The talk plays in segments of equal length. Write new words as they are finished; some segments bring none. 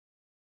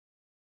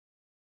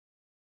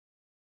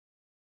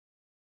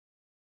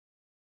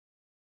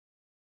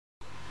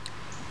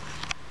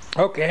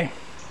Okay,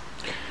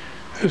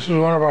 this is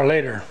one of our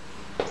later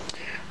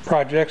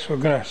projects. We're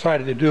going to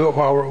decide to do it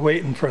while we're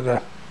waiting for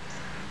the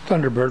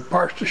Thunderbird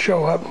parts to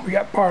show up. We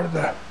got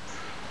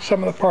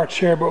some of the parts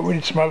here, but we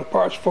need some other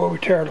parts before we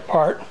tear it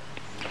apart.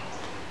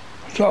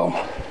 So,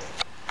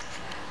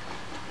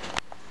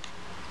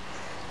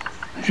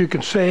 as you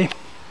can see,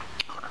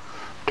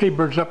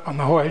 T-bird's up on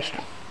the hoist.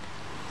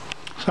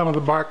 Some of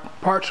the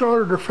parts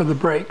ordered are for the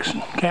brakes.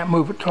 Can't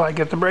move it till I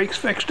get the brakes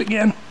fixed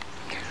again.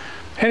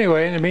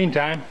 Anyway, in the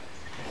meantime,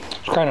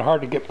 it's kind of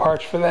hard to get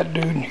parts for that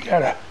dude. You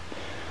gotta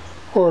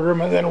order them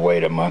and then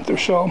wait a month or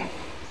so.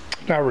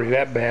 It's not really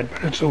that bad,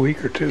 but it's a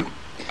week or two.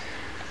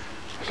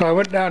 So I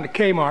went down to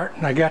Kmart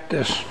and I got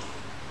this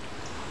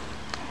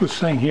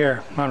thing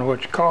here. I don't know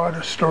what you call it,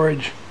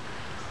 a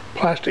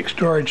plastic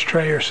storage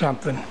tray or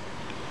something.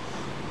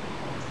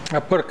 I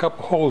put a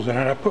couple holes in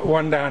it. I put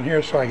one down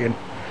here so I can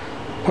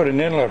put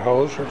an inlet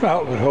hose, or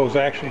outlet hose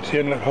actually. It's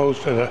the inlet hose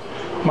to the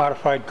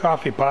modified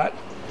coffee pot.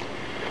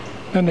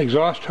 Then the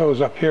exhaust hose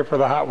up here for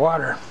the hot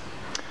water.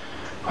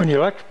 When you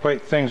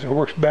electroplate things, it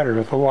works better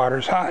if the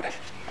water's hot.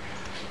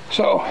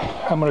 So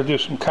I'm going to do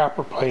some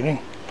copper plating.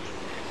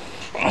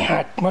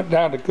 I went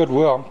down to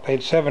Goodwill,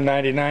 paid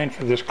 $7.99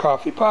 for this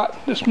coffee pot,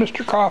 this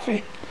Mr.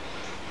 Coffee.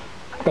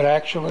 But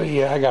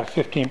actually, I got a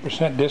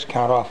 15%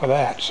 discount off of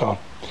that, so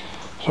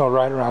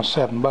right around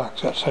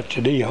 $7. That's such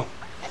a deal.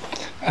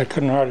 I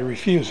couldn't hardly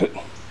refuse it.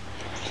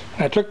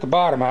 And I took the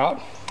bottom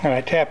out and I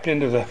tapped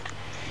into the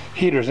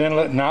heater's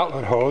inlet and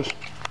outlet hose.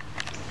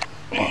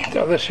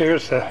 So this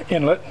here's the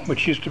inlet,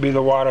 which used to be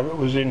the water that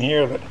was in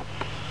here that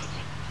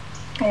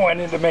went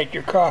in to make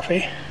your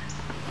coffee.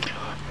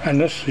 And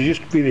this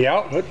used to be the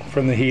outlet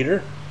from the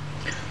heater.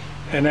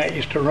 And that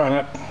used to run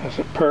up as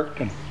it perked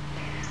and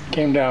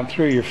came down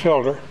through your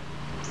filter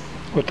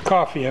with the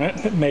coffee in it,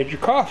 and it made your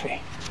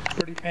coffee.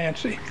 Pretty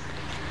fancy.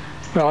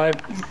 Well,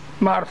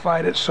 I've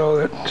modified it so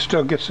that it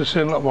still gets this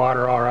inlet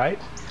water all right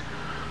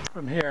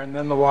from here, and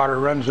then the water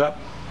runs up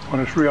when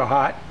it's real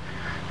hot,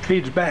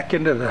 feeds back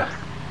into the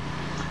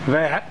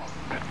vat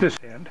at this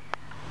end.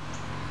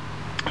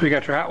 So you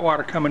got your hot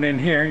water coming in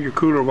here, your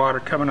cooler water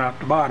coming out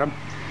the bottom.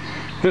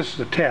 This is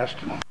a test.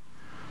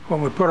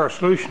 When we put our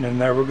solution in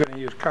there, we're going to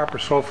use copper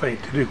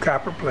sulfate to do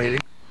copper plating.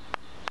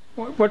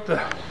 With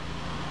the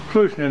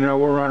solution in there,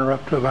 we'll run her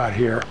up to about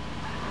here,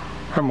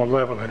 and we'll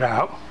level it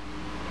out.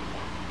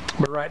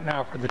 But right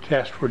now for the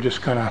test, we're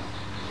just going to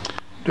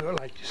do it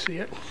like you see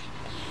it.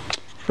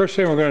 First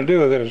thing we're going to do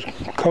with it is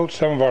coat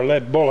some of our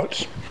lead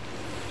bullets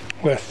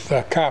with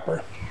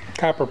copper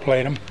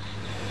plate them.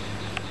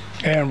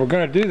 And we're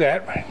going to do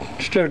that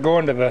instead of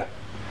going to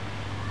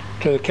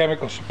the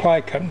chemical supply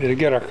company to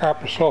get our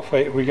copper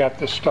sulfate. We got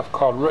this stuff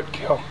called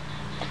rootkill.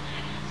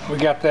 We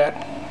got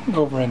that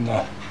over in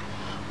the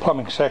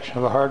plumbing section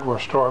of the hardware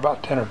store,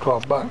 about 10 or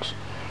 12 bucks.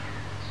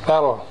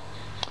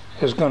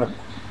 Is going to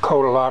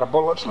coat a lot of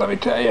bullets, let me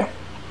tell you.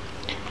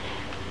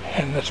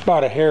 And it's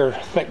about a hair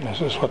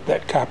thickness is what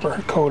that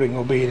copper coating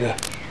will be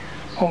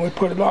when we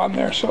put it on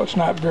there. So it's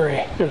not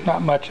there's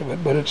not much of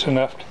it, but it's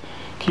enough to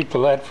keep the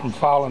lead from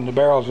fouling the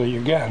barrels of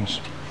your guns,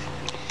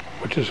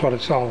 which is what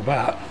it's all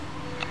about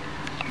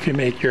if you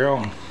make your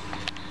own.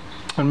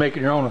 And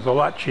making your own is a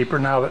lot cheaper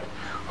now that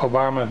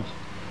Obama,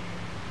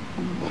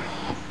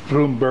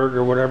 Bloomberg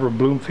or whatever,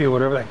 Bloomfield,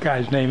 whatever that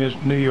guy's name is,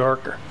 New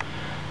York,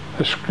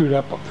 has screwed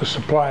up the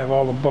supply of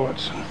all the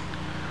bullets and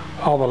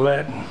all the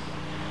lead and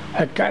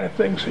that kind of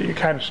thing, so you're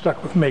kind of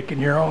stuck with making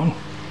your own.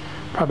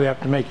 Probably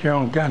have to make your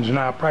own guns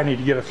now. I probably need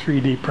to get a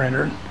 3D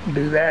printer and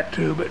do that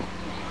too, but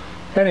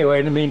anyway,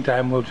 in the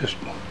meantime, we'll just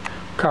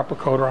copper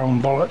coat our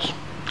own bullets.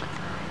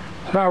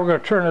 So now we're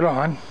going to turn it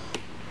on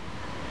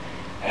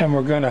and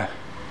we're going to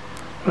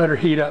let her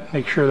heat up,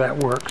 make sure that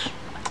works.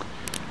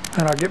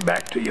 And I'll get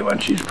back to you when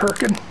she's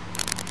perking.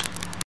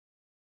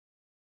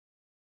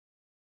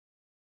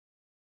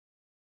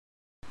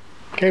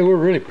 Okay, we're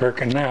really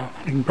perking now.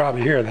 You can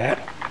probably hear that.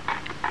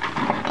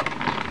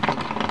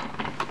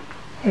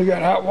 We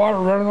got hot water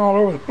running all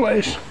over the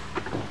place.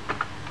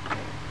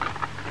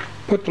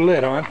 Put the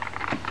lid on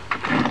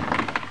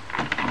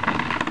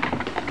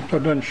so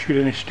it doesn't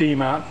shoot any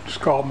steam out and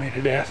scald me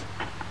to death.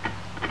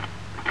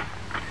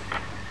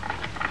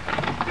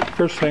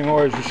 First thing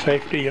always is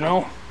safety, you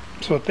know.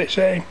 That's what they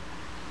say.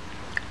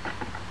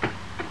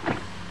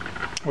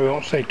 We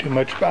won't say too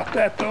much about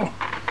that though.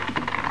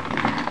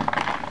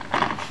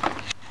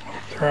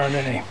 There aren't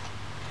any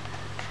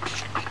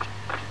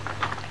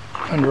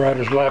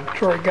Underwriters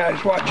Laboratory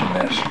guys watching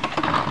this.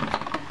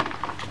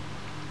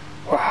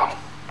 Wow.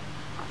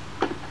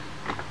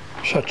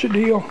 Such a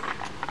deal.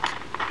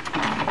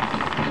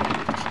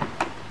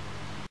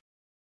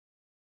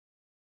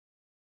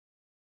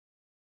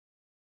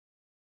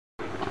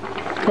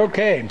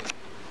 Okay.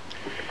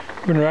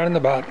 Been running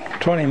about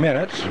 20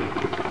 minutes.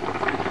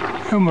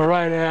 And we're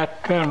right at,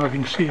 I don't know if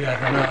you can see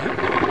that or not.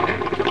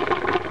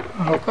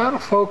 I hope that'll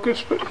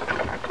focus, but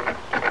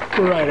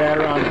we're right at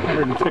around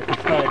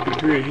 155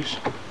 degrees.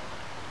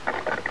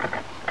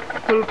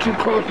 A little too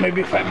close,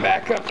 maybe if I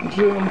back up and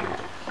zoom.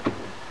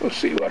 We'll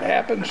see what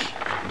happens.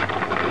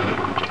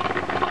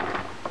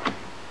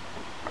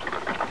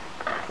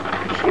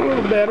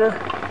 little better.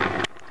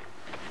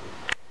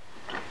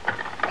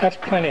 That's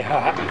plenty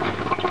hot.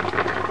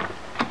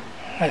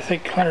 I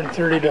think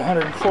 130 to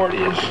 140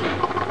 is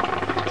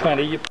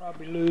plenty. You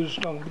probably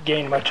don't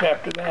gain much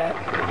after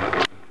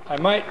that. I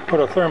might put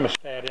a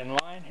thermostat in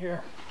line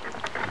here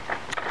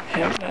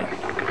and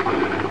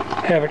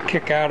have it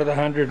kick out of the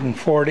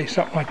 140,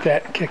 something like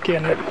that, and kick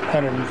in at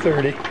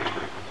 130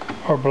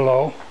 or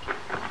below.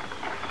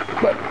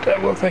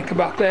 But we'll think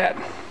about that.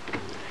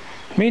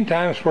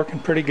 Meantime, it's working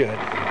pretty good.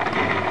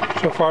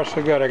 So far,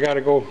 so good. I got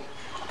to go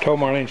tow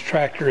Marlene's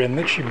tractor in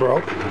that she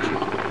broke.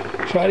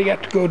 So I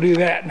got to go do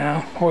that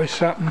now, hoist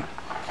something.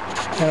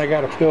 And I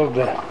got to build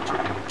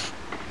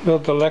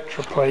the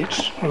electrodes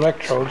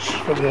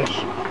for this.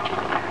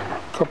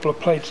 A couple of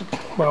plates,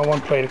 well,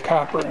 one plate of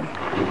copper and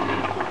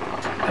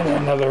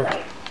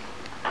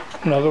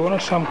another one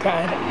of some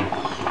kind.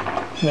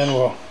 And then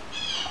we'll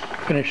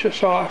finish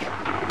this off.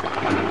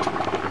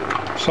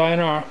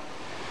 Sayonara.